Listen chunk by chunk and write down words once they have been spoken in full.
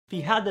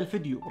في هذا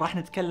الفيديو راح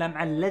نتكلم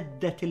عن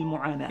لذة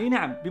المعاناة. اي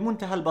نعم،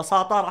 بمنتهى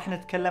البساطة راح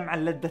نتكلم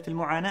عن لذة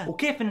المعاناة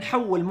وكيف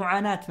نحول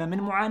معاناتنا من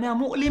معاناة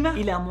مؤلمة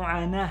إلى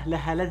معاناة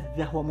لها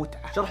لذة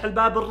ومتعة. شرح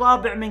الباب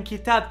الرابع من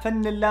كتاب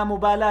فن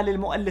اللامبالاة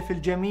للمؤلف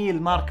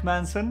الجميل مارك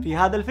مانسون. في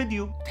هذا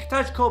الفيديو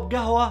تحتاج كوب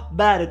قهوة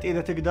بارد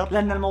إذا تقدر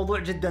لأن الموضوع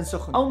جدا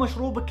سخن، أو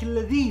مشروبك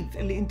اللذيذ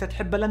اللي أنت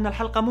تحبه لأن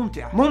الحلقة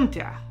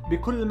ممتعة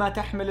بكل ما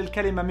تحمل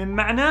الكلمة من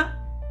معنى.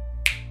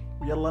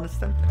 ويلا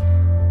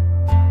نستمتع.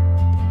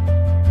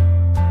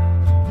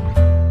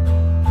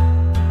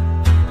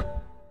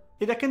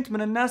 إذا كنت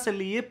من الناس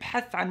اللي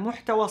يبحث عن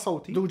محتوى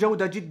صوتي ذو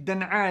جودة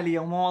جدا عالية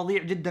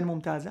ومواضيع جدا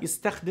ممتازة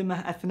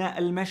يستخدمه أثناء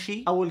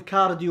المشي أو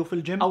الكارديو في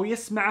الجيم، أو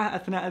يسمعه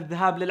أثناء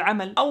الذهاب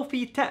للعمل، أو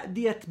في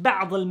تأدية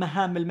بعض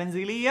المهام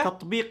المنزلية،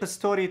 تطبيق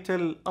ستوري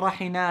تيل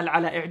راح ينال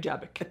على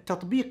إعجابك.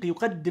 التطبيق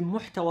يقدم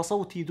محتوى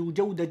صوتي ذو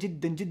جودة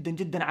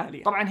جدا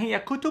عالية. طبعا هي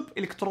كتب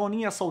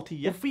إلكترونية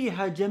صوتية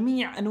وفيها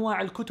جميع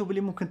أنواع الكتب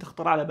اللي ممكن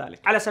تخطر على بالك.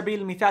 على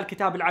سبيل المثال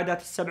كتاب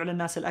العادات السبع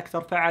للناس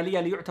الأكثر فعالية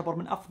اللي يعتبر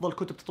من أفضل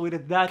كتب تطوير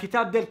الذات،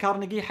 كتاب ديل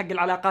كارنيجي حق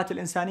العلاقات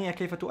الإنسانية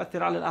كيف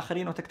تؤثر على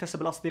الآخرين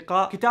وتكتسب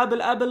الأصدقاء، كتاب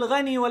الأب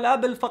الغني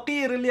والأب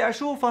الفقير اللي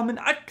أشوفه من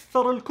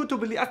أكثر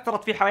الكتب اللي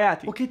أثرت في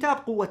حياتي، وكتاب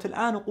قوة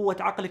الآن وقوة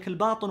عقلك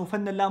الباطن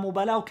وفن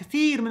اللامبالاة،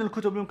 وكثير من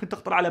الكتب اللي ممكن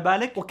تخطر على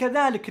بالك،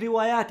 وكذلك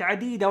روايات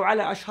عديدة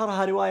وعلى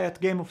أشهرها رواية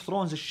جيم اوف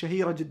ثرونز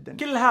الشهيرة جدا.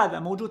 كل هذا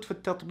موجود في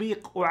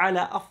التطبيق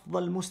وعلى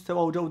أفضل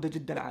مستوى وجودة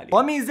جدا عالية.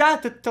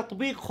 وميزات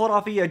التطبيق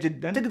خرافية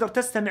جدا، تقدر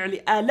تستمع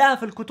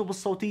لآلاف الكتب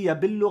الصوتية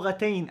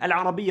باللغتين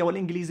العربية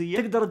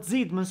والإنجليزية، تقدر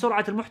تزيد من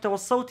سرعة المحتوى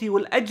الصوتي،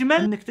 والأجمل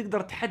انك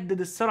تقدر تحدد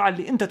السرعة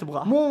اللي انت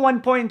تبغاها، مو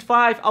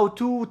 1.5 او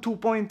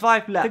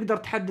 2.5، لا، تقدر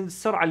تحدد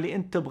السرعة اللي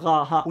انت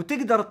تبغاها،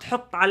 وتقدر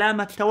تحط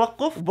علامة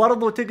توقف،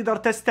 وبرضه تقدر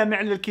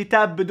تستمع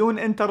للكتاب بدون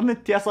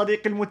انترنت يا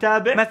صديقي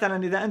المتابع.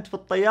 مثلا اذا انت في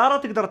الطيارة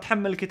تقدر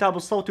تحمل الكتاب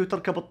الصوتي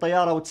وتركب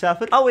الطيارة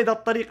وتسافر، او اذا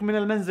الطريق من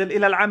المنزل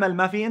الى العمل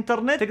ما في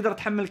انترنت تقدر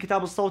تحمل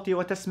الكتاب الصوتي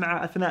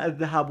وتسمعه اثناء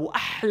الذهاب.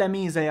 واحلى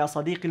ميزة يا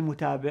صديقي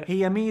المتابع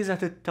هي ميزة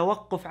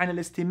التوقف عن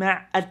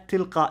الاستماع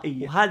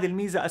التلقائية، وهذه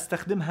الميزة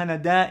استخدمها انا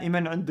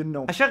دائما عند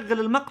النوم. اشغل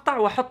المقطع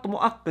واحط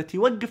مؤقت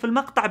يوقف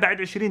المقطع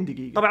بعد 20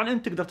 دقيقة. طبعا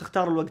انت تقدر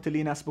تختار الوقت اللي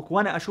يناسبك،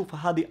 وانا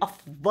اشوفها هذه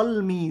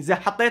افضل ميزة.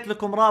 حطيت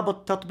لكم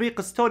رابط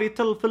تطبيق ستوري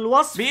تيل في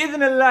الوصف.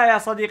 باذن الله يا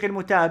صديقي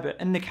المتابع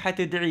انك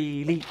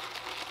حتدعي لي.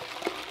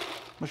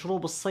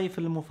 مشروب الصيف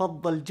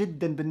المفضل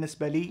جدا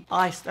بالنسبة لي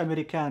ايست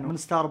امريكانو من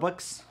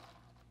ستاربكس.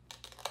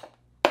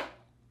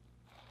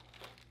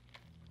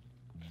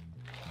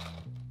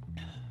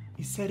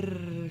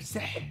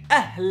 يسرسح.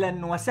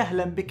 اهلا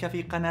وسهلا بك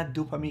في قناة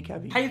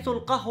دوباميكابي، حيث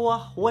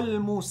القهوة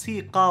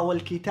والموسيقى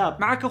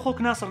والكتاب. معك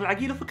اخوك ناصر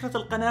العقيل، وفكرة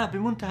القناة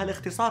بمنتهى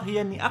الاختصار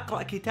هي اني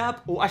اقرأ كتاب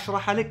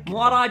واشرحه لك،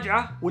 مو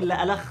اراجعه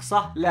ولا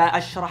الخصه، لا،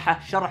 اشرحه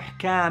شرح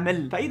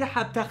كامل. فاذا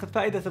حاب تاخذ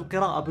فائدة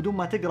القراءة بدون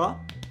ما تقرأ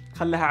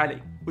خلها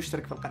علي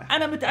واشترك في القناة.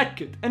 أنا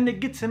متأكد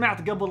أنك قد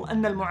سمعت قبل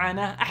أن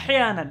المعاناة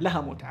أحيانا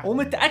لها متعة،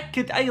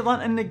 ومتأكد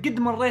أيضا أنك قد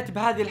مريت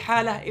بهذه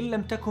الحالة إن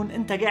لم تكن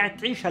أنت قاعد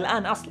تعيشها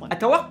الآن أصلا.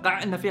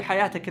 أتوقع أن في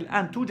حياتك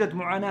الآن توجد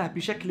معاناة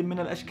بشكل من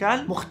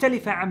الأشكال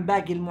مختلفة عن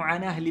باقي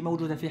المعاناة اللي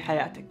موجودة في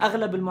حياتك.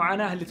 أغلب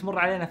المعاناة اللي تمر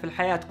علينا في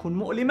الحياة تكون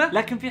مؤلمة،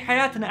 لكن في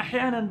حياتنا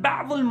أحيانا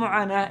بعض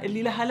المعاناة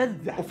اللي لها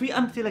لذة، وفي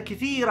أمثلة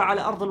كثيرة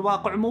على أرض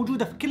الواقع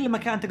موجودة في كل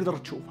مكان تقدر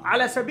تشوفها.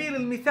 على سبيل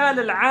المثال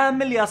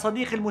العامل يا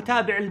صديقي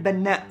المتابع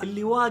البناء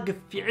اللي واقف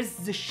في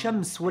عز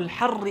الشمس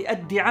والحر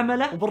يؤدي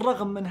عمله،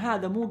 وبالرغم من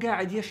هذا مو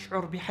قاعد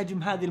يشعر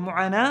بحجم هذه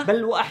المعاناة،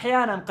 بل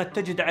وأحيانا قد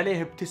تجد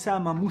عليه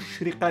ابتسامة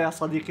مشرقة يا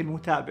صديقي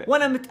المتابع.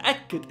 وأنا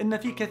متأكد أن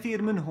في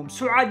كثير منهم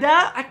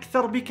سعداء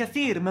أكثر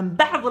بكثير من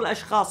بعض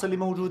الأشخاص اللي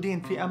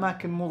موجودين في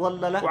أماكن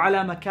مظللة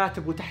وعلى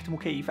مكاتب وتحت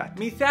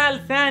مكيفات.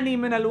 مثال ثاني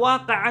من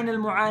الواقع عن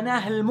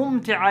المعاناة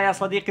الممتعة يا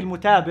صديقي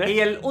المتابع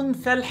هي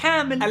الأنثى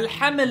الحامل.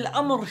 الحمل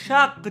أمر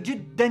شاق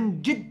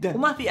جدا،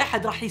 وما في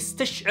أحد راح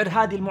يستشعر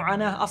هذه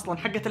المعاناة أصلا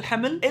حقة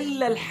الحمل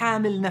إلا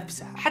الحامل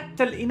نفسها.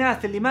 حتى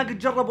الإناث اللي ما قد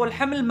جربوا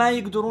الحمل ما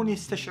يقدرون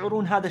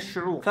يستشعرون هذا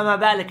الشعور، فما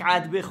بالك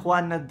عاد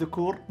بإخواننا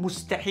الذكور؟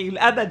 مستحيل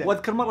أبدا.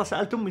 واذكر مرة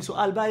سألت أمي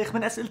سؤال بايخ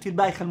من أسئلتي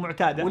البايخة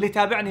المعتادة، واللي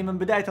تابعني من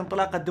بداية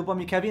انطلاقة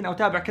دوباميكابين أو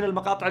تابع كل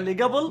المقاطع اللي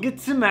قبل قد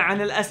سمع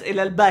عن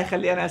الأسئلة البايخة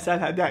اللي أنا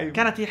أسألها دائما.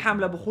 كانت هي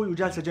حاملة بأخوي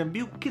وجالسة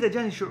جنبي، وكذا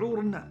جاني شعور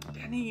إنه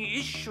يعني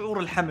إيش شعور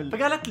الحمل،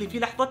 فقالت لي في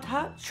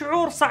لحظتها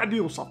شعور صعب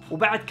يوصف.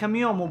 وبعد كم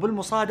يوم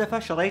وبالمصادفة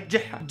شريت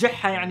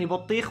جحة يعني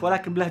بطيخ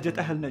ولكن بلهجة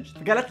أهل نجد.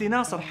 فقالت لي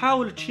ناصر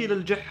حاول تشيل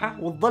الجحة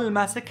وتظل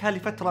ماسكها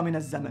لفترة من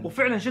الزمن.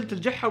 وفعلا شلت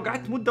الجحة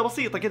وقعدت مدة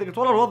بسيطة كذا، قلت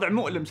والله الوضع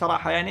مؤلم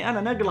صراحة، يعني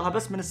أنا نقلها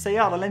بس من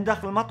السيارة لين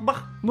داخل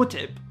المطبخ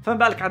متعب، فما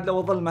بالك عاد لو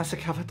أظل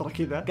ماسكها فترة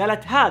كذا.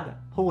 قالت هذا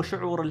هو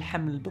شعور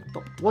الحمل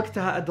بالضبط.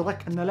 وقتها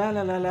أدركت أن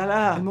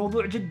لا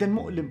الموضوع جدا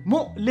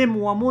مؤلم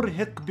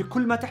ومرهق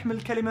بكل ما تحمل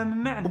الكلمة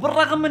من معنى.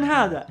 وبالرغم من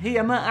هذا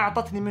هي ما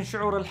أعطتني من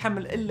شعور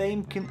الحمل إلا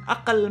يمكن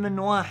أقل من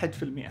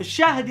 1%.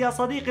 الشاهد يا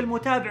صديقي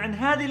المتابع أن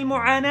هذه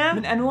المعاناة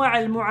من أنواع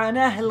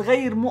المعاناة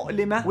الغير مؤلمة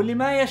المؤلمة واللي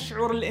ما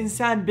يشعر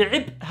الإنسان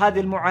بعبء هذه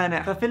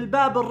المعاناة. ففي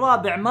الباب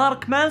الرابع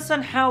مارك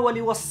مانسون حاول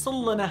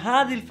يوصل لنا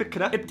هذه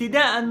الفكرة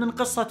ابتداء من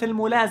قصة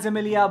الملازم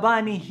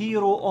الياباني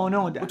هيرو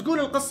أونودا. وتقول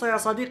القصة يا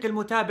صديقي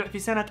المتابع في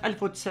سنة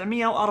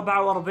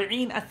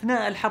 1944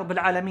 أثناء الحرب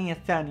العالمية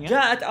الثانية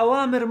جاءت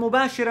أوامر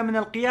مباشرة من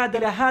القيادة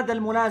لهذا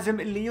الملازم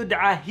اللي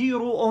يدعى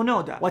هيرو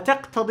أونودا،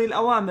 وتقتضي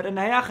الأوامر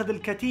أنه ياخذ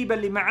الكتيبة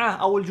اللي معاه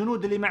أو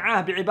الجنود اللي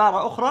معاه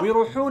بعبارة أخرى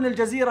ويروحون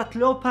الجزيرة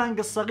لوبانغ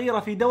الصغيرة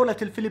في دولة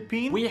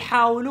الفلبين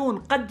ويحاولون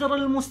قدر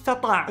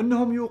المستطاع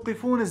أنهم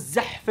يوقفون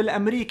الزحف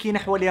الأمريكي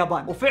نحو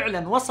اليابان.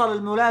 وفعلا وصل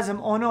الملازم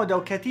أونودا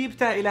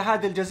وكتيبته إلى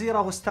هذه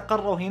الجزيرة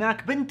واستقروا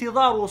هناك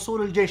بانتظار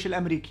وصول الجيش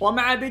الأمريكي.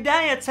 ومع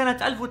بداية سنة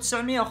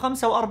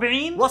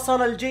 1945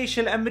 وصل الجيش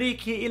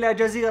الأمريكي إلى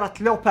جزيرة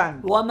لوبانغ،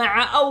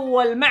 ومع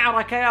أول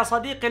معركة يا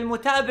صديقي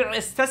المتابع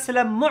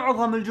استسلم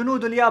معظم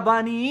الجنود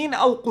اليابانيين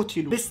أو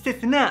قتلوا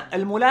باستثناء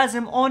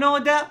الملازم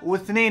أونودا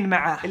واثنين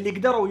معاه اللي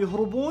قدروا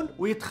يهربون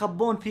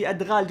ويتخبون في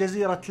أدغال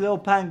جزيرة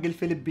لوبانغ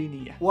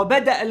الفلبينية.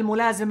 وبدأ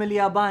الملازم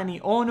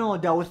الياباني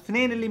أونودا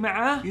واثنين اللي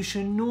معاه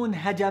يشنون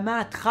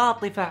هجمات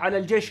خاطفة على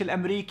الجيش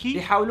الأمريكي،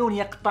 يحاولون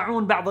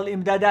يقطعون بعض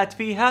الإمدادات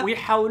فيها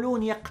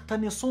ويحاولون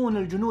يقتنصون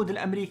الجنود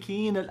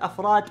الأمريكيين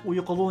الأفراد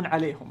ويقضون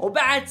عليهم.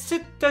 وبعد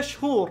 6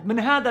 شهور من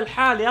هذا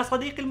الحال يا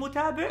صديقي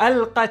المتابع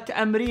ألقت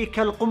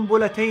أمريكا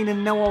القنبلتين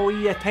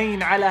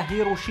النوويتين على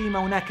هيروشيما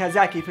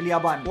وناكازاكي في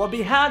اليابان.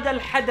 وبهذا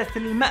الحدث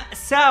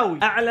المأساوي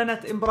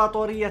أعلنت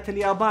إمبراطورية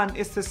اليابان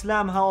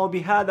استسلامها،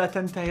 وبهذا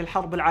تنتهي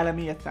الحرب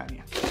العالمية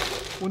الثانية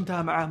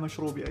وانتهى معاه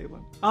مشروبي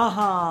أيضا.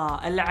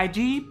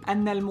 العجيب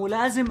أن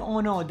الملازم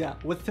أونودا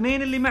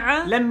واثنين اللي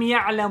معاه لم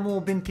يعلموا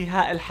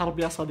بانتهاء الحرب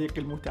يا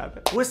صديقي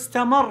المتابع،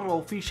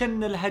 واستمروا في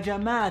شن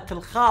الهجمات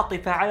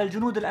الخاطفة على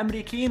الجنود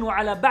الأمريكيين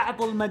وعلى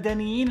بعض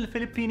المدنيين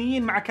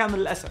الفلبينيين مع كامل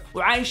الأسف،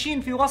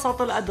 وعايشين في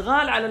وسط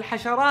الأدغال على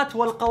الحشرات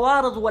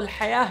والقوارض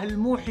والحياة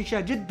الموحشة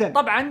جدا.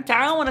 طبعا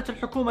تعاونت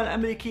الحكومة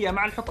الأمريكية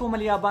مع الحكومة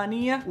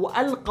اليابانية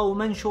وألقوا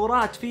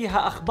منشورات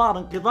فيها أخبار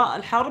انقضاء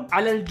الحرب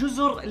على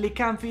الجزر اللي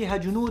كان فيها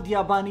جنود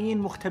يابانيين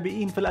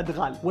مختبئين في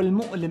الأدغال.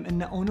 والمؤلم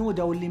أن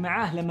أونودا واللي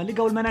معاه لما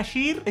لقوا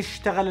المناشير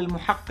اشتغل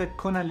المحقق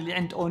كونان اللي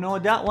عند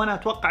أونودا، وأنا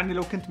أتوقع أني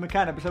لو كنت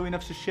مكانه بسوي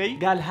نفس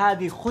الشيء. قال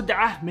هذه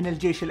خدعة من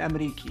الجيش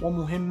الأمريكي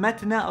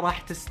ومهمتنا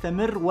راح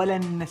تستمر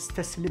ولن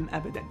نستسلم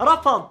أبدا.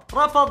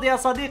 رفض يا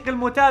صديقي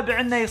المتابع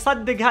أنه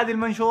يصدق هذه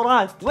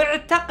المنشورات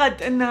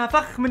واعتقد أنها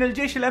فخ من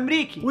الجيش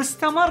الأمريكي،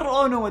 واستمر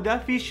أونودا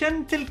في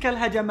شن تلك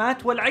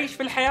الهجمات والعيش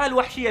في الحياة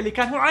الوحشية اللي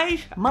كان هو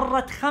عايشها.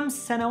 مرت 5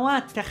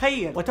 سنوات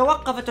تخيل،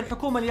 وتوقفت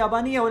الحكومة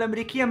اليابانية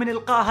والأمريكية من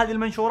إلقاء هذه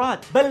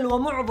المنشورات، بل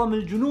ومعظم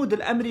الجنود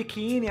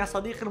الأمريكيين يا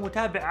صديقي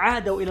المتابع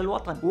عادوا إلى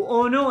الوطن.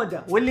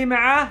 وأونودا واللي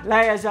معاه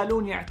لا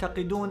يزالون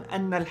يعتقدون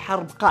أن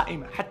الحرب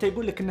قائمة، حتى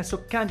يقول لك أن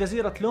سكان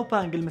جزيرة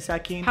لوبانغ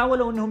المساكين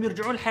حاولوا أنهم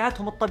يرجعون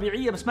لحياتهم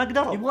الطبيعية بس ما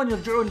قدروا، يبغون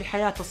يرجعون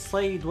لحياة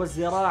الصيد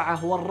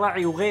والزراعة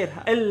والرعي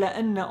وغيرها. إلا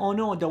أن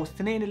أونودا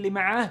والاثنين اللي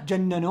معاه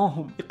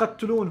جننوهم،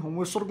 يقتلونهم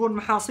ويسرقون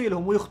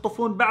محاصيلهم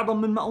ويخطفون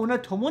بعضهم من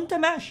مؤونتهم وانت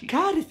ماشي.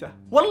 كارثة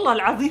والله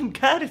العظيم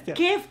كارثة.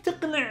 كيف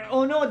تقنع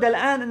أونودا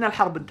الآن أن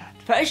الحرب انتهت؟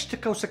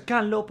 فاشتكوا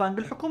سكان لوبانغ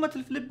لحكومة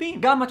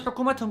الفلبين. قامت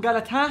حكومتهم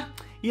قالت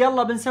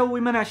يلا بنسوي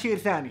مناشير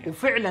ثانية،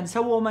 وفعلا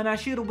سووا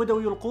مناشير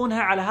وبدأوا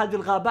يلقونها على هذه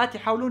الغابات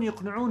يحاولون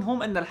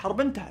يقنعونهم أن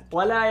الحرب انتهت.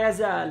 ولا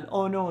يزال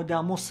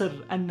أونودا مصر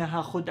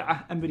أنها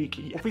خدعة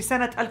أمريكية. وفي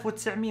سنة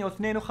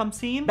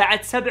 1952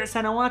 بعد 7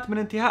 سنوات من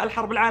انتهاء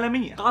الحرب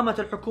العالمية قامت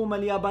الحكومة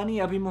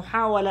اليابانية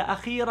بمحاولة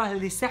أخيرة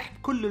لسحب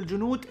كل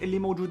الجنود اللي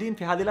موجودين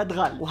في هذه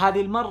الأدغال،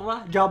 وهذه المرة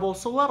جابوا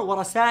صور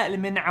ورسائل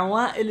من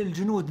عوائل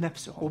الجنود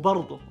نفسهم،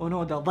 وبرضه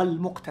أونودا ظل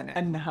مقتنع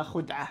أنها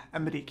خدعة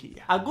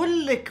أمريكية.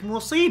 أقول لك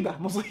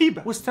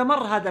مصيبة.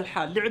 واستمر هذا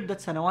الحال لعدة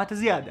سنوات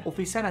زيادة.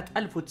 وفي سنة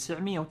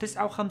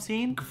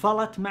 1959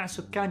 قفلت مع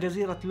سكان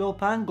جزيرة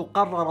لوبانغ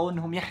وقرروا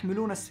أنهم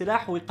يحملون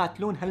السلاح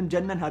ويقاتلون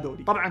هالمجنن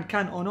هذولي. طبعا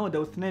كان أونودا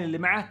واثنين اللي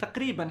معاه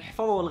تقريبا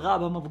حفظوا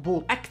الغابة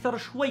مضبوط أكثر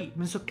شوي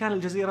من سكان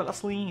الجزيرة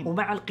الأصليين.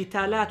 ومع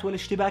القتالات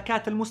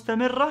والاشتباكات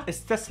المستمرة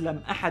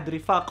استسلم أحد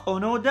رفاق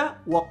أونودا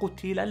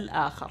وقتل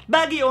الآخر.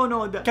 باقي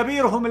أونودا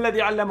كبيرهم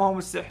الذي علمهم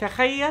السحر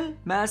تخيل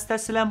ما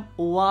استسلم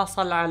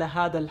وواصل على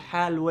هذا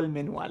الحال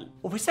والمنوال.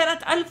 وفي سنة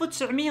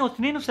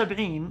 1972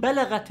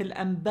 بلغت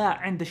الأنباء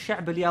عند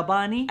الشعب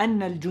الياباني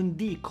أن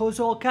الجندي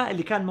كوزوكا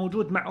اللي كان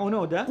موجود مع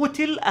أونودا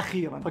قتل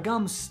أخيرا.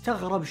 فقام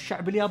استغرب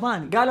الشعب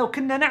الياباني، قالوا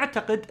كنا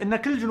نعتقد أن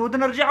كل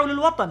جنودنا رجعوا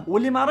للوطن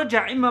واللي ما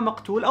رجع إما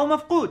مقتول أو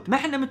مفقود، ما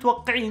احنا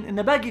متوقعين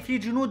أن باقي في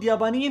جنود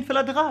يابانيين في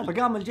الأدغال.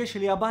 فقام الجيش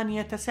الياباني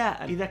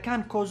يتساءل إذا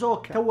كان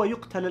كوزوكا تو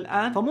يقتل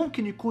الآن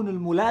فممكن يكون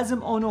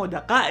الملازم أونودا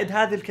قائد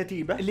هذه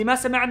الكتيبة اللي ما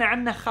سمعنا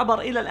عنه خبر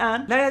إلى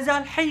الآن لا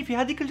يزال حي في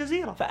هذيك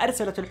الجزيرة.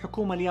 فأرسلت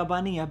الحكومة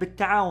اليابانية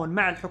بالتعاون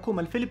مع الحكومة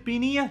الحكومة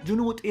الفلبينية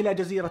جنود إلى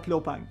جزيرة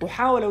لوبانغ،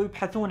 وحاولوا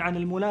يبحثون عن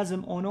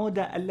الملازم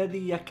أونودا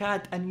الذي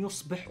يكاد أن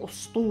يصبح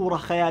أسطورة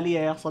خيالية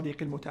يا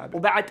صديقي المتابع.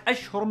 وبعد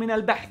أشهر من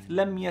البحث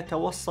لم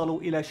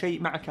يتوصلوا إلى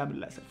شيء مع كامل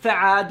الأسف.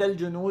 فعاد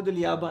الجنود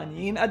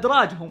اليابانيين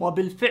أدراجهم،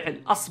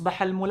 وبالفعل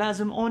أصبح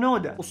الملازم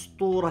أونودا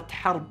أسطورة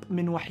حرب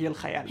من وحي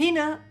الخيال.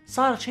 هنا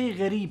صار شيء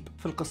غريب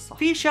في القصة.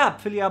 في شاب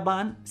في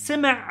اليابان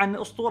سمع عن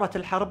أسطورة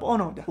الحرب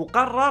أونودا،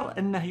 وقرر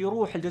أنه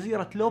يروح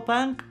لجزيرة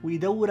لوبانغ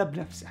ويدور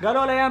بنفسه.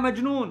 قالوا له يا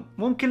مجنون،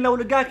 ممكن لو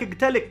لقاك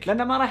يقتلك،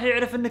 لأنه ما راح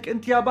يعرف أنك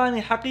أنت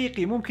ياباني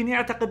حقيقي، ممكن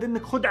يعتقد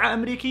أنك خدعة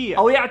أمريكية،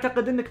 أو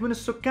يعتقد أنك من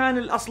السكان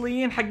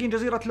الأصليين حقين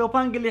جزيرة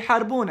لوبانغ اللي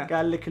يحاربونه.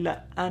 قال لك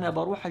لا، أنا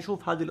بروح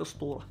أشوف هذه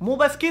الأسطورة. مو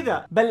بس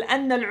كذا، بل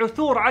أن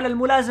العثور على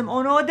الملازم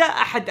أونودا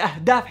أحد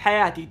أهداف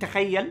حياتي.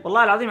 تخيل،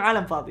 والله العظيم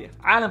عالم فاضية،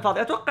 عالم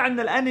فاضي. أتوقع أن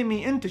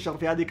الأنمي انتشر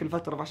في هذيك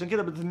الفترة، فعشان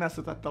كذا بدأت الناس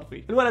تتأثر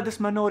فيه. الولد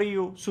اسمه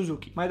نوريو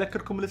سوزوكي، ما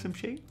يذكركم الاسم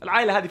شيء؟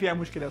 العائلة هذه فيها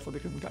مشكلة يا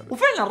صديقي المتابع.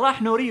 وفعلا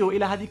راح نوريو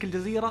إلى هذيك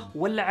الجزيرة،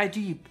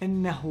 والعجيب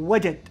أنه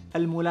وجد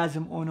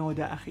الملازم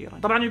أونودا أخيرا.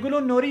 طبعا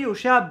يقولون نوريو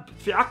شاب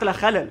في عقله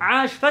خلل،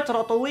 عاش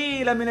فترة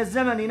طويلة من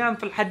الزمن ينام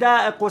في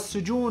الحدائق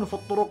والسجون وفي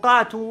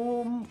الطرقات،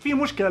 وفي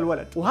مشكلة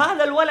الولد.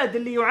 وهذا الولد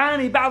اللي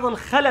يعاني بعض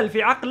الخلل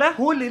في عقله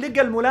هو اللي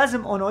لقى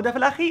الملازم أونودا في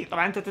الأخير.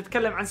 طبعا أنت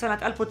تتكلم عن سنة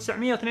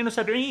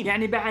 1972،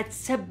 يعني بعد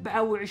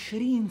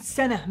 27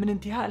 سنة من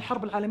انتهاء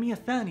الحرب العالمية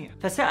الثانية.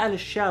 فسأل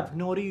الشاب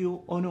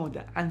نوريو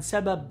أونودا عن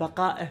سبب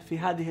بقائه في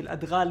هذه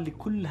الأدغال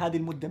لكل هذه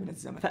المدة من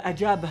الزمن.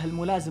 فأجابه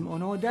الملازم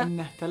أونودا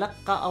أنه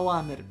تلقى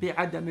أوامر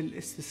بعدم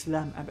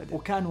الاستسلام أبدا،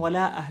 وكان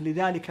ولاءه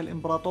لذلك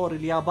الإمبراطور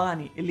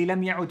الياباني اللي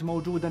لم يعد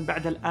موجودا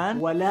بعد الآن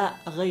ولاء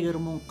غير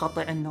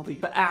منقطع النظير.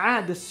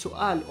 فأعاد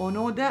السؤال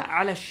أونودا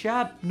على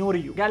الشاب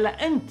نوريو، قال له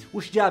أنت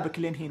وش جابك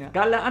لين هنا؟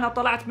 قال له أنا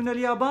طلعت من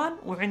اليابان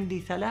وعندي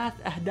 3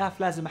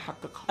 أهداف لازم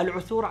أحققها: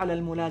 العثور على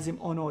الملازم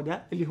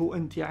أونودا اللي هو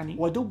أنت يعني،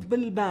 ودب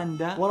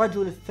الباندا،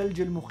 ورجل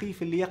الثلج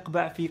المخيف اللي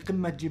يقبع في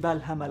قمة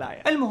جبال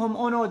هيمالايا. المهم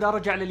أونودا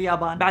رجع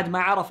لليابان بعد ما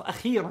عرف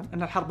أخيرا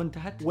أن الحرب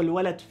انتهت،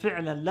 والولد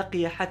فعلا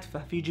لقي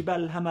حتفه في جبال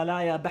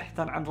الهيمالايا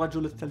بحثا عن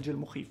رجل الثلج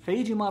المخيف.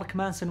 فيجي مارك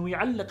مانسون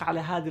ويعلق على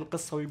هذه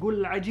القصة ويقول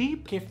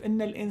العجيب كيف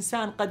أن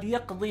الإنسان قد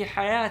يقضي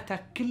حياته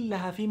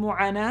كلها في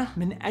معاناة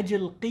من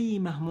أجل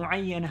قيمة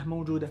معينة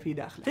موجودة في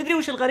داخله. تدري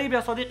وش الغريب يا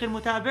صديقي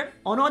المتابع؟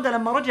 أونودا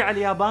لما رجع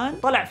اليابان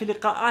طلع في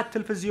لقاءات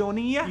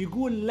تلفزيونية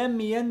يقول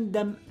لم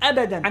يندم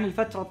أبدا عن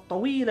الفترة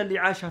الطويلة اللي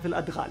عاشها في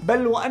الأدغال،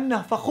 بل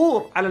وأنه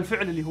فخور على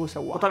الفعل اللي هو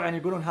سواه. وطبعا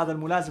يقولون هذا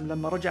الملازم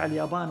لما رجع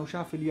اليابان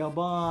وشاف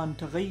اليابان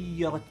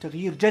تغيرت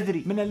تغيير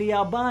جذري، من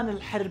اليابان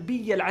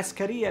الحربية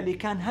العسكرية اللي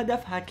كان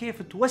هدفها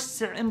كيف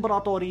توسع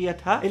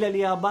إمبراطوريتها، إلى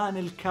اليابان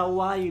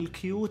الكاواي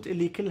الكيوت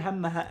اللي كل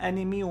همها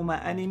أنمي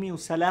وما أنمي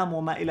وسلام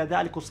وما إلى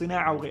ذلك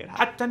وصناعة وغيرها.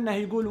 حتى أنه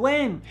يقول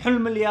وين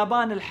حلم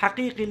اليابان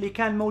الحقيقي اللي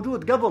كان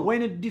موجود قبل؟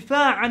 وين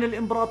الدفاع عن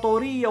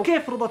الإمبراطورية؟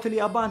 وكيف رضت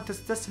اليابان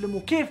تستسلم؟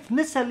 وكيف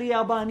نسى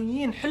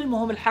اليابانيين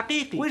حلمهم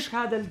الحقيقي؟ وإيش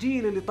هذا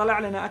الجيل اللي طلع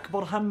لنا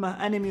أكبر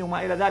همه أنمي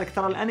وما إلى ذلك؟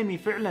 ترى الأنمي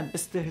فعلا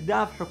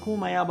استهداف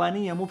حكومة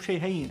يابانية مو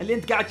بشيء هين. اللي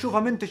أنت قاعد تشوفه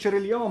منتشر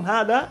اليوم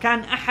هذا كان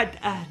أحد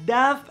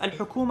أهداف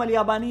الحكومة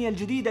اليابانية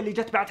الجديدة اللي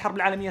جت بعد الحرب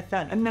العالمية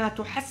الثانية، أنها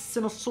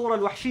تحسن الصورة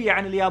الوحشية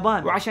عن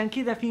اليابان. وعشان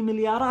كذا في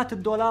مليارات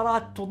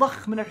الدولارات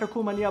تضخ من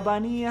الحكومة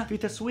اليابانية في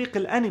تسويق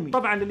الأنمي.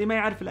 طبعا اللي ما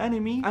يعرف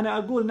الأنمي أنا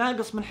أقول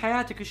ناقص من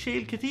حياتك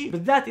الشيء الكثير،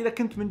 بالذات إذا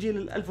كنت من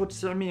جيل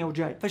 1900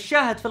 وجاي.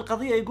 فالشاهد في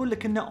القضية يقول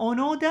لك أن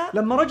أونودا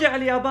لما رجع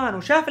اليابان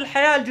وشاف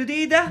الحياة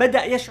الجديدة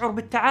بدأ يشعر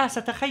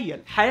بالتعاسة. تخيل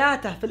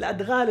حياته في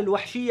الأدغال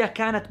الوحشية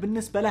كانت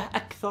بالنسبة له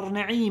أكثر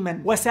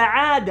نعيما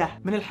وسعادة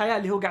من الحياة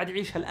اللي هو قاعد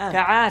يعيشها الآن.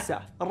 تعاسة،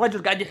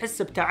 الرجل قاعد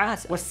يحس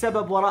بتعاسة.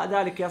 والسبب وراء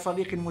ذلك يا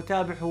صديقي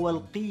المتابع هو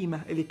القيمة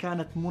اللي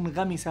كانت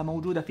منغمسة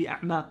موجودة في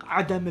أعماق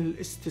عدم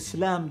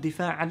الاستسلام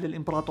دفاعا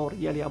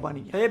للإمبراطورية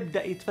اليابانية.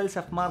 فيبدأ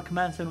يتفلسف مارك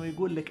مانسون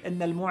ويقول لك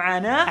أن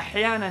المعاناة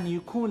أحيانا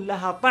يكون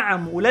لها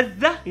طعم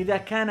ولذة إذا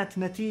كانت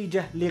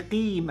نتيجة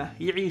لقيمة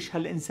يعيشها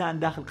الإنسان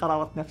داخل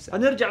قرارة نفسه.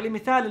 فنرجع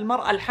لمثال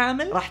المرأة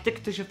الحامل، راح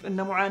تكتشف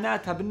أن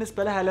معاناتها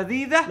بالنسبة لها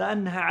لذيذة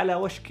لأنها على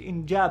وشك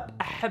إنجاب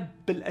أحب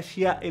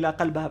الأشياء إلى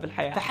قلبها في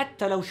الحياة.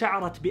 فحتى لو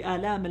شعرت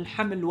بآلام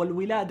الحمل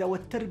والولادة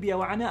والتربية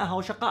وعنائها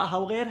وشقائها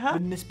وغيرها،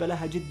 بالنسبة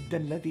لها جدا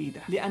لذيذة،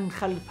 لأن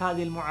خلف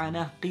هذه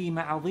المعاناة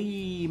قيمة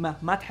عظيمة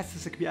ما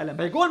تحسسك بألم.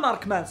 فيقول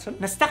مارك مانسون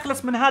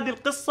نستخلص من هذه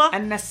القصة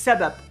أن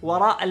السبب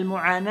وراء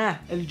المعاناة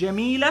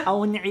الجميلة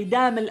أو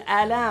انعدام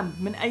الآلام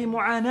من أي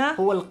معاناة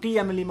هو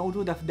القيم اللي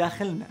موجودة في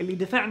داخلنا، اللي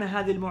دفعنا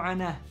هذه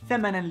المعاناة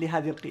ثمنا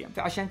لهذه القيم.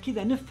 فعشان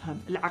كذا نفهم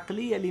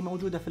العقلية اللي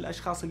موجودة في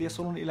الأشخاص اللي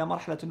يصلون إلى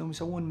مرحلة أنهم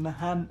يسوون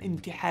مهام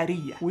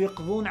انتحارية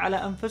ويقضون على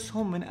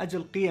أنفسهم من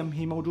أجل قيم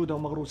هي موجودة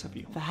ومغروسة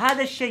فيهم.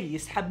 فهذا الشيء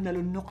يسحبنا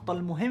للنقطة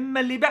المهمة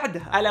اللي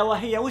بعدها، ألا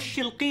وهي وش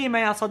القيمة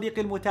يا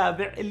صديقي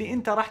المتابع اللي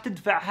أنت راح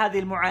تدفع هذه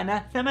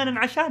المعاناة ثمنا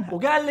عشانها.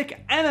 وقال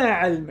لك أنا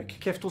أعلمك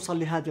كيف توصل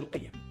لهذه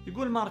القيم.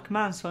 يقول مارك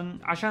مانسون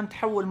عشان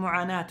تحول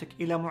معاناتك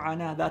إلى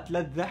معاناة ذات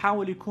لذة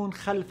حاول يكون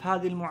خلف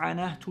هذه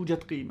المعاناة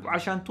توجد قيمة،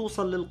 وعشان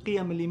توصل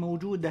للقيم اللي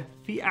موجودة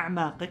في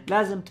أعماقك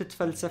لازم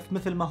تتفلسف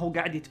مثل ما هو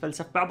قاعد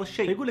يتفلسف بعض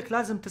الشيء. فيقولك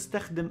لازم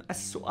تستخدم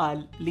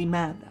السؤال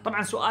لماذا.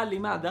 طبعا سؤال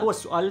لماذا هو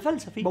السؤال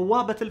الفلسفي،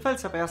 بوابة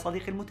الفلسفة يا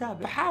صديقي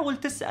المتابع. فحاول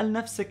تسأل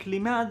نفسك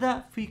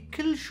لماذا في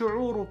كل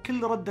شعور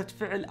وكل ردة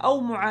فعل أو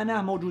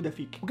معاناة موجودة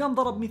فيك. وقام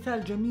ضرب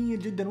مثال جميل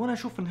جدا، وأنا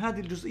أشوف أن هذه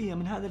الجزئية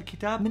من هذا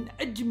الكتاب من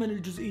أجمل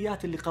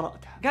الجزئيات اللي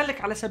قرأتها. قال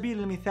لك على سبيل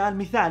المثال،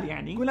 مثال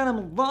يعني يقول أنا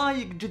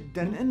متضايق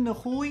جدا من أن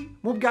أخوي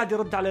مو بقاعد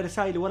يرد على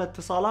رسائلي ولا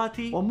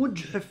اتصالاتي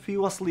ومجحف في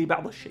وصلي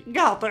بعض الشيء،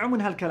 قاطع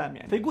من هالكلام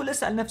يعني. فيقول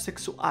اسأل نفسك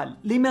سؤال،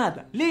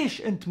 لماذا؟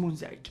 ليش أنت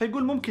منزعج؟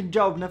 فيقول ممكن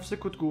تجاوب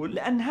نفسك وتقول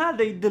لأن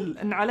هذا يدل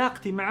أن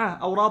علاقتي معاه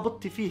أو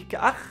رابطتي فيه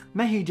كأخ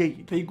ما هي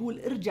جيد. فيقول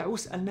ارجع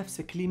واسأل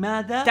نفسك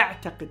لماذا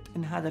تعتقد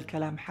أن هذا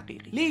الكلام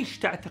حقيقي؟ ليش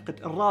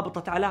تعتقد أن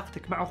رابطة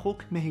علاقتك مع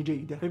أخوك ما هي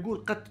جيدة؟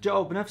 فيقول قد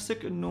تجاوب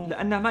نفسك أنه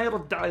لأنه ما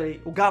يرد علي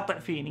وقاطع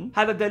فيني،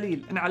 هذا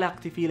دليل أن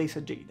علاقتي فيه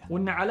ليست جيدة،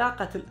 وأن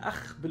علاقة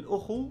الأخ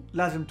بالأخو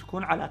لازم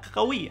تكون علاقة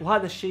قوية،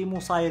 وهذا الشيء مو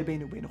صاير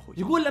بيني وبين أخوي.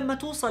 يقول لما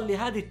توصل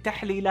لهذه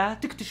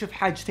التحليلات تكتشف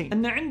حاجتين،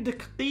 أن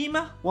عندك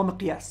قيمة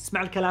ومقياس.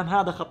 اسمع الكلام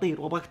هذا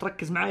خطير وابغاك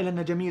تركز معي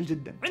لأنه جميل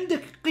جدا.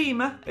 عندك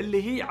قيمة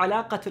اللي هي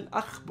علاقة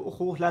الأخ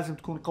بأخوه لازم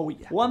تكون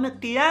قوية،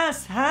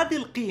 ومقياس هذه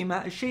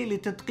القيمة الشيء اللي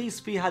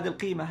تقيس فيه هذه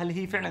القيمة هل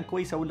هي فعلا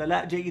كويسة ولا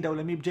لا، جيدة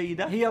ولا مي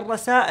بجيدة، هي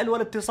الرسائل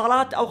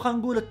والاتصالات أو خلينا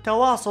نقول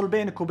التواصل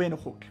بينك وبين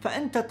أخوك.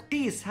 فأنت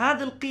تقيس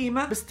هذه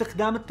القيمة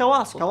باستخدام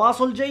التواصل.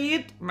 تواصل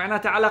جيد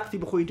معناته علاقتي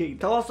بأخوي جيد،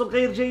 تواصل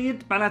غير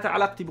جيد معناته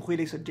علاقتي بأخوي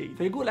ليست جيد.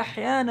 فيقول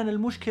أحيانا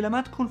المشكلة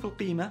ما تكون في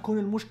القيمة، تكون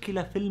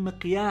المشكلة في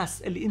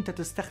المقياس اللي أنت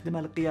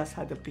تستخدمه لقياس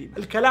هذه القيمة.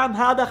 الكلام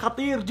هذا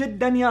خطير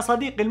جدا يا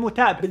صديقي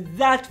المتابع،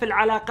 بالذات في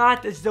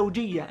العلاقات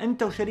الزوجية،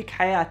 أنت وشريك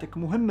حياتك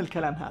مهم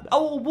الكلام هذا،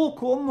 أو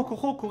أبوك وأمك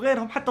وأخوك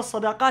وغيرهم، حتى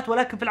الصداقات،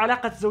 ولكن في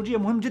العلاقة الزوجية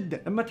مهم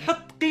جدا. لما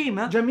تحط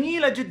قيمة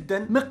جميلة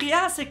جدا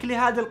مقياسك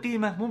لهذه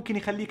القيمة ممكن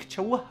يخليك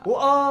تشوهها.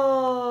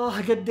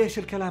 قديش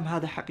الكلام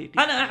هذا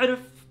حقيقي. أنا أعرف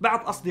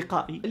بعض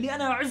أصدقائي اللي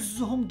أنا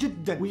أعزهم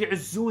جدا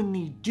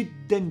ويعزوني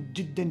جدا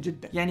جدا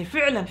جدا، يعني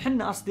فعلا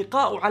حنا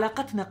أصدقاء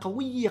وعلاقتنا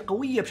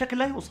قوية بشكل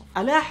لا يوصف.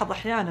 ألاحظ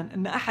أحيانا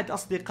أن أحد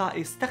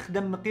أصدقائي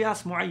استخدم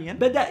مقياس معين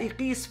بدأ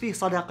يقيس فيه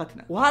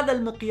صداقتنا، وهذا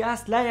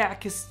المقياس لا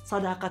يعكس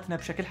صداقتنا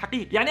بشكل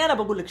حقيقي. يعني أنا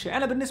بقول لك شيء،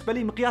 أنا بالنسبة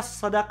لي مقياس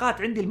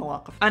الصداقات عندي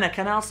المواقف. أنا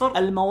كناصر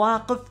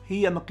المواقف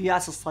هي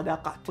مقياس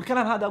الصداقات،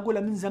 والكلام هذا أقوله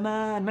من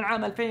زمان، من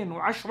عام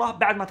 2010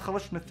 بعد ما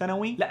تخرجت من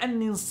الثانوي،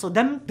 لأني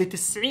انصدمت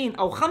ب90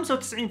 أو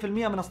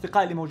 95% من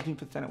أصدقائي اللي موجودين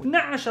في الثانوي.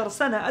 12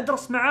 سنة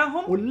أدرس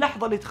معاهم،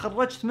 واللحظة اللي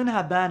تخرجت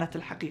منها بانت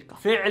الحقيقة.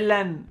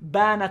 فعلا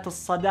بانت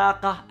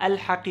الصداقة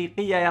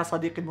الحقيقية يا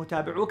صديقي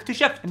المتابع،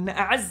 واكتشفت أن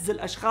أعز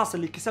الأشخاص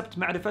اللي كسبت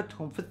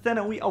معرفتهم في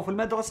الثانوي أو في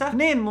المدرسة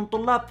 2 من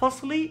طلاب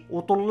فصلي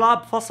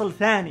وطلاب فصل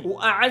ثاني،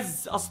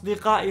 وأعز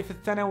أصدقائي في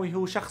الثانوي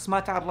هو شخص ما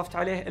تعرفت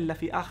عليه إلا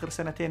في آخر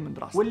 2 من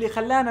دراستي. واللي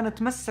خلانا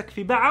نتمسك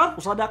في بعض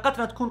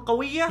وصداقتنا تكون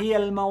قوية هي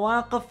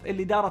المواقف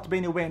اللي دارت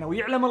بيني وبينه،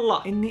 ويعلم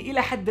الله إني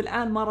إلى حد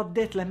الآن ما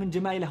رديت له من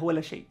جمايله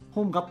ولا شيء،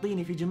 هو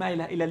مغطيني في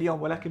جمايله إلى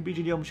اليوم، ولكن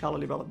بيجي اليوم إن شاء الله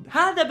اللي برده.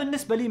 هذا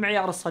بالنسبة لي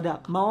معيار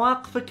الصداقة،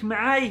 مواقفك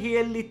معاي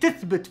هي اللي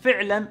تثبت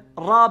فعلا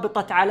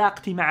رابطة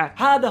علاقتي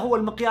معك، هذا هو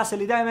المقياس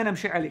اللي دائما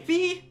أمشي عليه.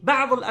 فيه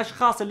بعض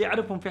الأشخاص اللي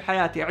أعرفهم في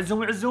حياتي يعزهم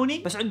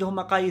ويعزوني، بس عندهم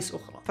مقاييس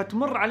أخرى،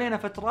 فتمر علينا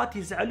فترات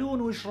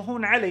يزعلون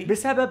ويشرحون علي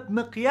بسبب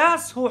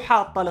مقياس هو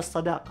حاطه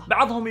للصداقة.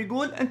 بعضهم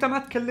يقول أنت ما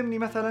تكلمني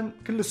مثلا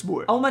كل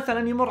أسبوع، أو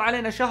مثلا يمر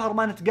علينا شهر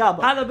ما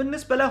نتقابل، هذا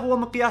بالنسبة له هو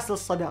مقياس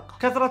للصداقة.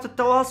 كثرة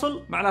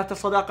التواصل معناته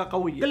صداقة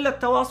قوية، قلة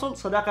التواصل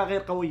صداقة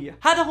غير قوية،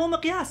 هذا هو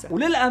مقياسه.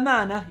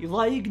 وللأمانة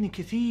يضايقني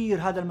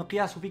كثير هذا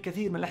المقياس، وفي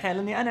كثير من الأحيان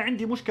لأني أنا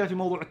عندي مشكلة في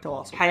موضوع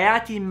التواصل.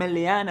 حياتي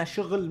مليانة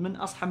شغل من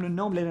أصحى من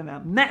النوم لين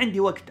أنام، ما عندي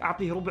وقت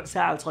أعطيه ربع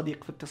ساعة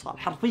لصديق في اتصال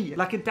حرفيا.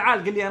 لكن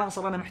تعال قل لي يا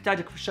ناصر أنا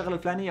محتاجك في الشغلة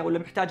الفلانية ولا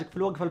محتاجك في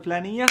الوقفة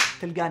الفلانية،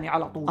 تلقاني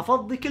على طول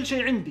أفضي كل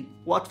شيء عندي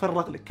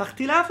وأتفرغ لك.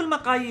 فاختلاف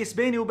المقاييس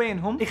بيني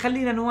وبينهم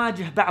يخلينا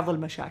نواجه بعض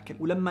المشاكل.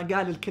 ولما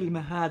قال الكلمة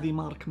هذه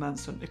مارك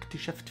مانسون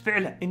اكتشفت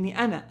فعلا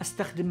أني أنا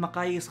أستخدم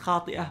مقاييس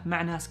خاطئة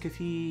مع ناس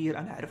كثير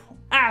أنا أعرفهم،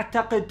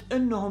 أعتقد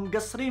أنهم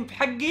مقصرين في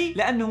حقي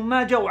لأنهم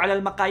ما جو على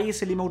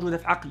المقاييس اللي موجودة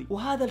في عقلي،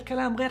 وهذا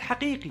الكلام غير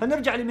حقيقي.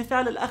 فنرجع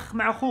لمثال الأخ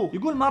مع أخوه.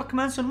 يقول مارك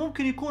مانسون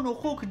ممكن يكون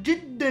أخوك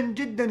جدا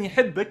جدا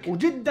يحبك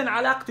وجدا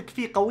علاقتك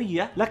فيه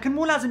قوية، لكن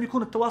مو لازم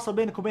يكون التواصل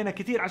بينك وبينه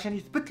كثير عشان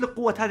يثبت لك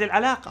قوة هذه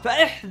العلاقة.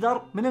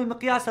 فاحذر من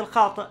المقياس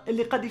الخاطئ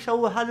اللي قد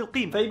يشوه هذه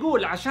القيمة.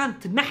 فيقول عشان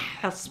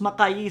تمحص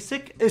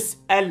مقاييسك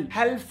اسأل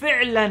هل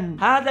فعلا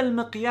هذا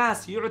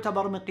المقياس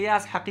يعتبر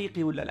مقياس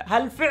حقيقي ولا لا؟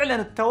 هل فعلا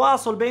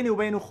التواصل بيني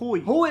وبين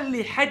أخوي هو اللي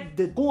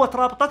يحدد قوة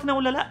رابطتنا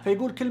ولا لا.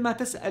 فيقول كل ما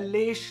تسأل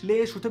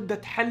ليش وتبدأ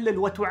تحلل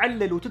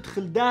وتعلل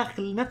وتدخل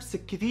داخل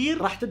نفسك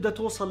كثير، راح تبدأ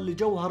توصل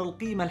لجوهر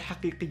القيمة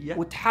الحقيقية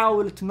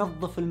وتحاول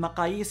تنظف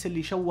المقاييس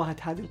اللي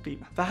شوهت هذه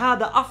القيمة.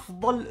 فهذا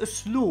أفضل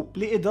أسلوب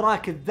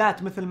لإدراك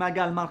الذات مثل ما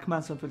قال مارك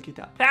مانسون في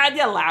الكتاب. فعاد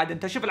يلا عاد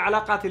أنت شوف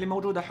العلاقات اللي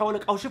موجودة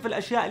حولك، أو شوف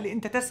الأشياء اللي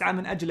أنت تسعى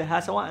من أجلها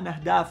سواء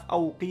أهداف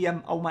أو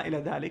قيم أو ما إلى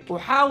ذلك،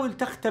 وحاول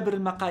تختبر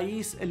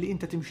المقاييس اللي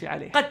أنت تمشي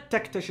عليها. قد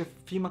تكتشف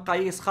في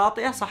مقاييس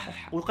خاطئة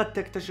صححها، وقد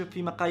تكتشف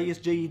في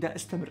مقاييس جيدة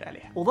استمر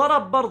عليها.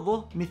 وضرب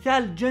برضه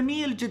مثال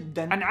جميل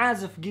جدا عن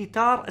عازف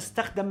جيتار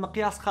استخدم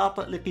مقياس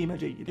خاطئ لقيمة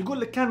جيدة. يقول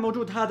لك كان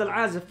موجود هذا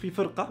العازف في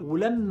فرقة،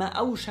 ولما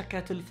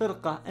أوشكت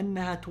الفرقة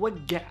أنها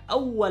توقع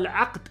أول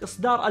عقد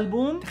إصدار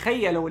ألبوم،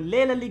 تخيلوا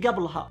الليلة اللي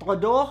قبلها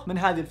طردوه من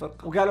هذه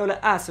الفرقة وقالوا له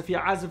آسف يا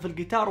عازف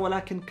الجيتار،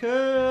 ولكن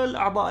كل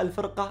أعضاء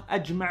الفرقة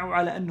أجمعوا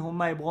على أنهم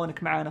ما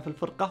يبغونك معانا في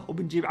الفرقة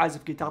وبنجيب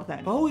عازف جيتار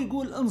ثاني. فهو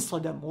يقول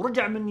انصدم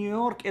ورجع من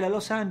نيويورك إلى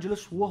لوس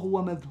أنجلوس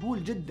وهو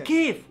مذهول جدا.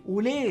 كيف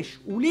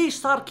وليش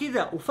صار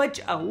كذا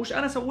وفجأة وش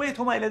أنا سويت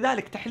وما إلى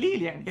ذلك.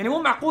 تحليل يعني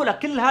مو معقولة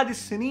كل هذه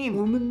السنين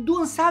ومن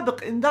دون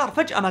سابق إنذار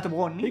فجأة ما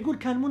تبغوني. يقول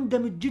كان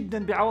مندمج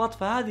جدا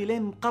بعواطفه هذه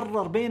لين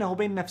قرر بينه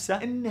وبين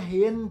نفسه إنه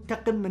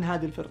ينتقم من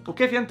هذه الفرقة.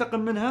 وكيف ينتقم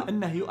منها؟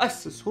 إنه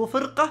يؤسس هو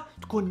فرقة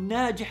تكون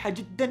ناجحة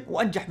جدا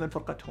وأنجح من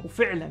فرقتهم.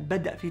 وفعلا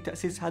بدأ في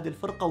تأسيس هذه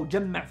الفرقة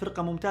وجمع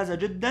فرقة ممتازة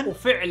جدا،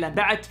 وفعلا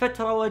بعد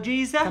فترة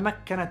وجيزة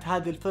تمكنت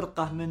هذه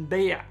الفرقة من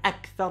بيع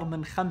أكثر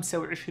من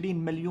 25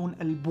 مليون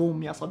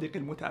ألبوم يا صديقي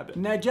المتابع.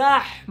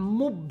 نجاح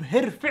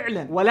مبهر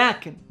فعلا.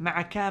 ولكن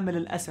مع كامل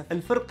الأسف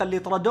الفرقة اللي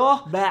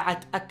طردوه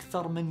باعت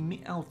أكثر من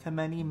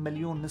 180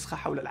 مليون نسخة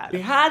حول العالم.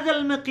 بهذا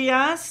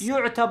المقياس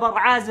يعتبر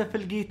عازف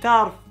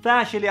الجيتار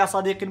فاشل يا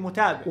صديقي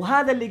المتابع.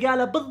 وهذا اللي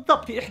قاله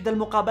بالضبط في إحدى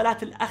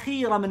المقابلات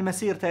الأخيرة من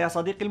مسيرته يا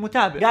صديقي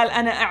المتابع. قال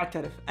أنا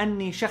أعترف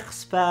أني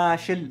شخص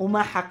فاشل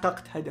وما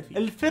حققت هدفي.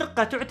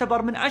 الفرقة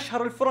تعتبر من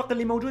أشهر الفرق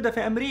اللي موجودة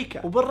في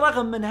أمريكا،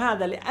 وبالرغم من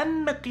هذا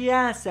لأن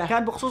مقياسه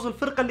كان بخصوص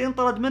الفرقة اللي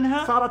انطرد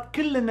منها صارت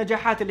كل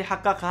النجاحات اللي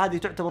حققها هذه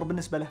تعتبر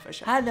بالنسبة له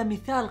فشل. هذا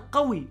مثال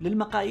قوي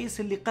للمقاييس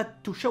اللي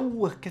قد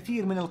تشوه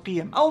كثير من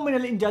القيم أو من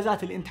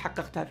الإنجازات اللي أنت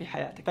حققتها في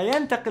حياتك.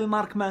 فينتقل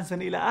مارك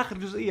مانسون إلى آخر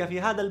جزئية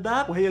في هذا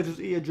الباب، وهي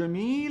جزئية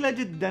جميلة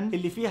جدا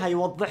اللي فيها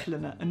يوضح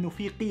لنا أنه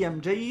في قيم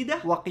جيدة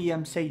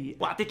وقيم سيئة.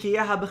 وأعطيك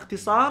إياها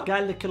باختصار.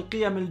 قال لك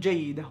القيم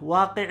الجيدة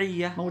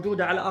واقعية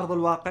موجودة على أرض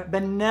الواقع،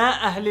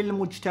 بناءة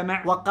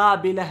للمجتمع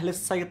وقابلة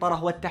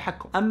للسيطرة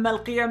والتحكم. أما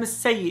القيم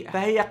السيئة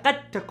فهي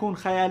قد تكون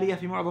خيالية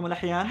في معظم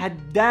الأحيان،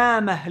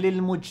 هدامة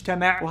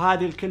للمجتمع،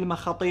 وهذه الكلمة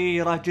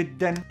خطيرة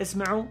جدا.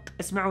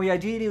 اسمعوا يا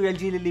جيلي ويا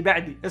الجيل اللي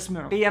بعدي،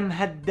 اسمعوا. قيم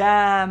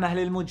هدامة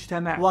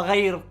للمجتمع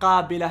وغير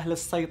قابلة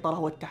للسيطرة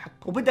والتحكم.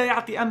 وبدأ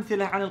يعطي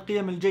أمثلة عن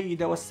القيم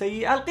الجيدة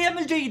والسيئة. القيم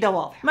الجيدة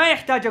واضح، ما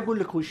يحتاج أقول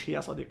لك وش هي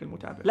يا صديقي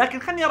المتابع، لكن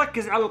خلني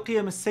أركز على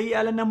القيم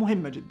السيئة لأنها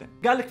مهمة جدا.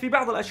 قال لك في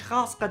بعض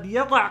الأشخاص قد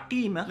يضع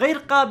قيمة غير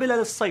قابلة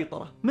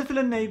للسيطرة، مثل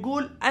أنه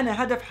يقول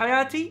أنا هدف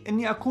حياتي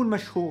أني أكون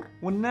مشهور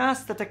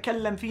والناس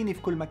تتكلم فيني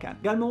في كل مكان.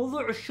 قال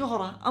موضوع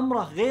الشهرة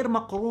أمره غير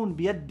مقرون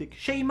بيدك،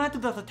 شيء ما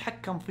تقدر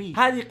تتحكم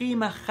فيه، هذه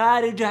قيمة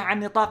خارجة عن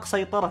نطاق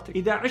سيطرتك.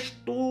 إذا عشت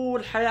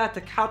طول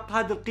حياتك حاط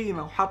هذه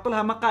القيمة وحاط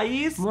لها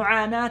مقاييس،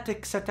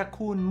 معاناتك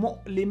ستكون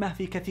مؤلمة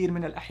في كثير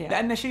من الأحيان،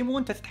 لأن شيء مو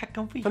أنت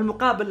تتحكم فيه. في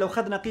المقابل لو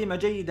خذنا قيمة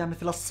جيدة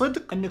مثل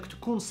الصدق، أنك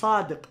تكون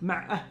صادق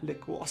مع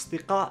أهلك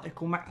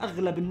وأصدقائك ومع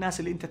أغلب الناس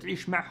اللي أنت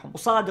تعيش معهم،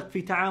 وصادق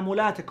في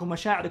تعاملاتك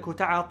ومشاعرك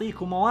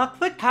وتعاطيك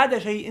ومواقفك، هذا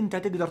شيء أنت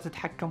تقدر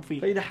تتحكم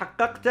فيه. فإذا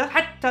حققته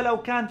حتى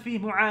لو كان فيه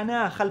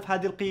معاناة خلف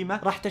هذه القيمة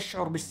راح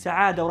تشعر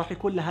بالسعادة وراح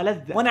يكون لها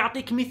لذة. وأنا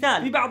أعطيك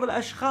مثال، في بعض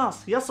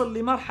الأشخاص يصل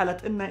لمرحلة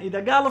أنه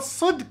إذا قال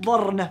الصدق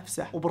ضر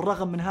نفسه،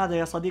 وبالرغم من هذا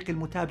يا صديقي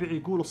المتابع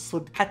يقول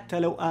الصدق حتى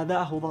لو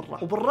آذاه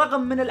ضره،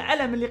 وبالرغم من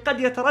الألم اللي قد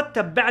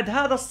يترتب بعد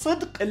هذا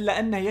الصدق إلا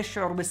أنه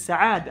يشعر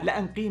بالسعادة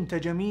لأن قيمته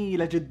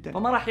جميلة جدا،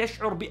 فما راح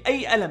يشعر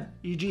بأي ألم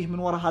يجيه من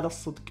وراء هذا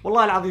الصدق.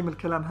 والله العظيم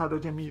الكلام هذا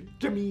جميل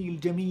جميل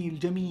جميل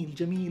جميل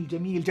جميل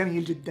جميل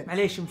جميل جدا.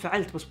 معليش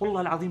انفعلت بس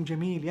والله العظيم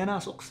جميل يا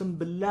ناس، أقسم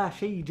بالله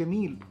شيء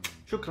جميل.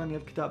 شكرا يا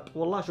الكتاب،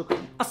 والله شكرا.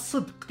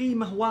 الصدق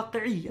قيمة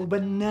واقعية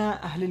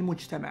وبناءة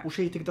للمجتمع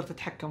وشيء تقدر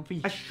تتحكم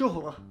فيه.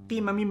 الشهرة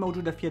قيمة مين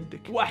موجودة في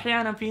يدك،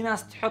 وأحيانا في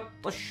ناس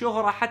تحط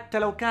الشهرة حتى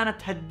لو كانت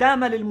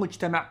هدامة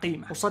للمجتمع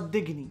قيمة.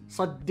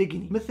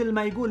 وصدقني مثل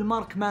ما يقول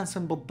مارك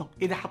مانسون بالضبط،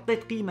 إذا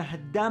حطيت قيمة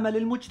هدامة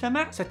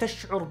للمجتمع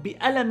ستشعر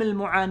بألم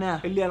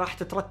المعاناة اللي راح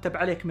تترتب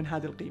عليك من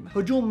هذه القيمة.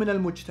 هجوم من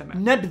المجتمع،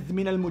 نبذ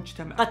من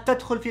المجتمع، قد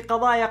تدخل في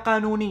قضايا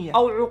قانونية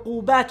أو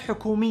عقوبات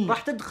حكومية،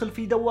 راح تدخل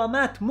في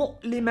دوامات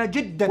مؤلمة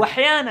جدا،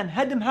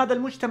 أحيانا هدم هذا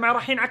المجتمع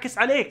راح ينعكس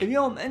عليك.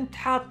 اليوم أنت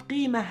حاط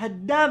قيمة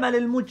هدامة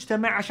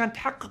للمجتمع عشان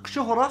تحقق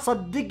شهرة،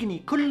 صدقني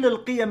كل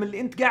القيم اللي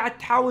أنت قاعد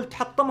تحاول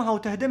تحطمها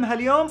وتهدمها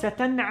اليوم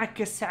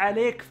ستنعكس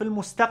عليك في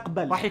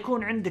المستقبل. راح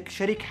يكون عندك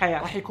شريك حياة،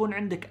 راح يكون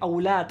عندك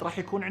أولاد، راح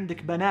يكون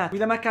عندك بنات،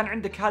 وإذا ما كان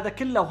عندك هذا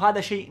كله،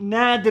 وهذا شيء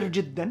نادر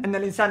جدا أن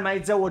الإنسان ما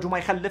يتزوج وما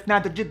يخلف،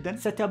 نادر جدا،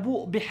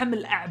 ستبوء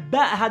بحمل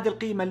أعباء هذه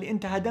القيمة اللي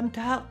أنت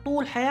هدمتها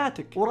طول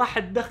حياتك، وراح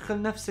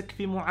تدخل نفسك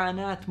في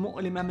معاناة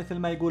مؤلمة مثل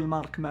ما يقول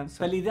مارك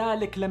مانسون. فلذلك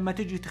كذلك لما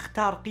تجي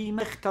تختار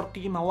قيمة، اختر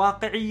قيمة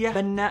واقعية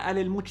بناءة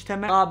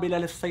للمجتمع قابلة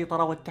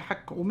للسيطرة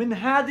والتحكم. ومن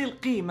هذه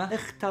القيمة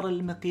اختر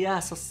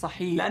المقياس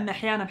الصحيح، لأن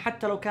أحيانا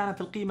حتى لو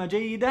كانت القيمة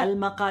جيدة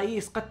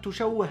المقاييس قد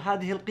تشوه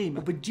هذه القيمة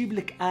وبتجيب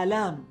لك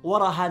آلام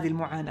وراء هذه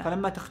المعاناة.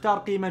 فلما تختار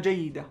قيمة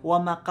جيدة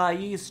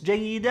ومقاييس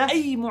جيدة،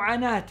 أي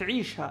معاناة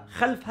تعيشها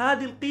خلف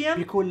هذه القيم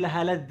بيكون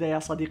لها لذة يا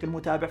صديقي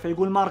المتابع.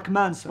 فيقول مارك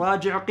مانسون: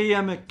 راجع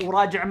قيمك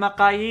وراجع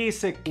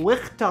مقاييسك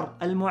واختر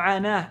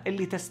المعاناة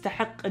اللي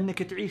تستحق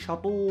انك تعيشها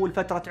طول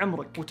فترة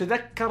عمرك.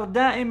 وتذكر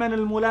دائما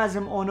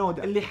الملازم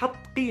اونودا اللي حط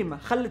قيمة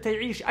خلته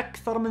يعيش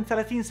اكثر من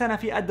 30 سنة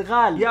في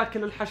ادغال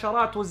ياكل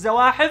الحشرات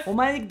والزواحف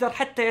وما يقدر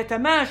حتى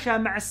يتماشى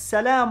مع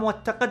السلام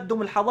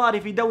والتقدم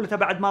الحضاري في دولته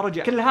بعد ما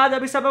رجع. كل هذا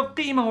بسبب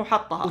قيمة هو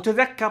حطها.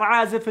 وتذكر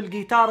عازف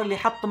الجيتار اللي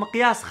حط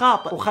مقياس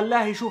خاطئ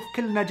وخلاه يشوف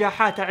كل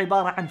نجاحاته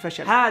عبارة عن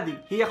فشل. هذه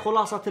هي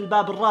خلاصة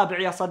الباب الرابع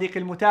يا صديقي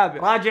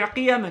المتابع. راجع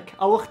قيمك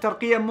او اختر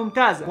قيم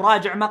ممتازة،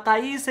 وراجع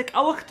مقاييسك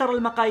او اختر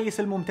المقاييس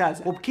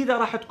الممتازة، وبكذا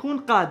راح تكون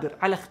قادر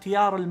على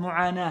اختيار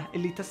المعاناة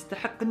اللي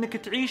تستحق انك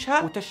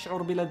تعيشها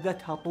وتشعر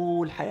بلذتها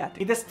طول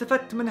حياتك. اذا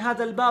استفدت من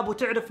هذا الباب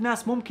وتعرف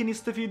ناس ممكن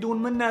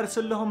يستفيدون منه،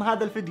 ارسل لهم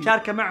هذا الفيديو،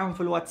 شاركه معهم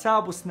في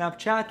الواتساب وسناب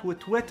شات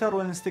وتويتر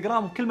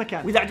والانستغرام وكل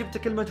مكان. واذا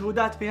عجبتك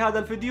المجهودات في هذا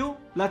الفيديو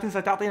لا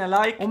تنسى تعطينا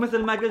لايك،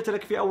 ومثل ما قلت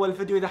لك في اول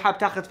فيديو اذا حاب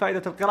تاخذ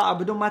فائدة القراءة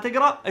بدون ما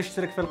تقرأ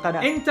اشترك في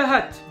القناة.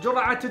 انتهت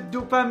جرعة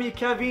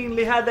الدوباميكافين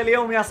لهذا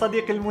اليوم يا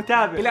صديقي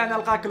المتابع، الى ان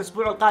القاك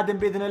الاسبوع القادم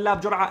باذن الله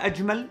بجرعة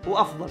اجمل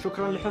وافضل.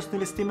 شكرا لحسن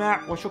الاستماع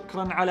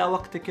وشكرا على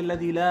وقتك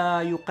الذي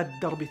لا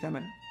يقدر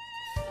بثمن.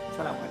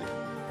 سلام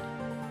عليكم.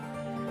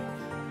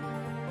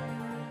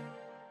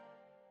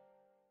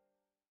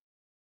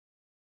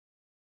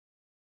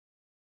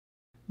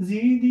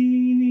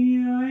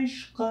 زيديني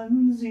عشقا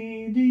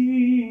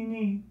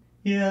زيديني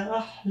يا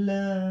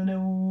أحلى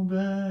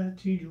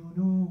نوبات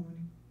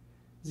جنوني،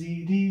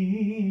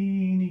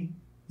 زيديني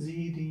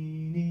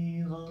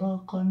زيديني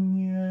غرقا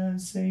يا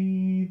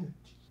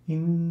سيدتي،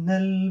 إن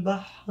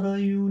البحر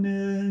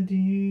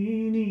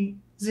يناديني،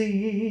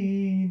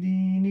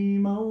 زيديني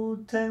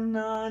موتا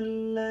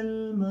على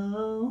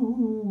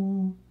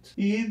الموت،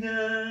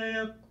 إذا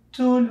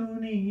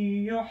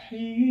يقتلني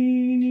يحيي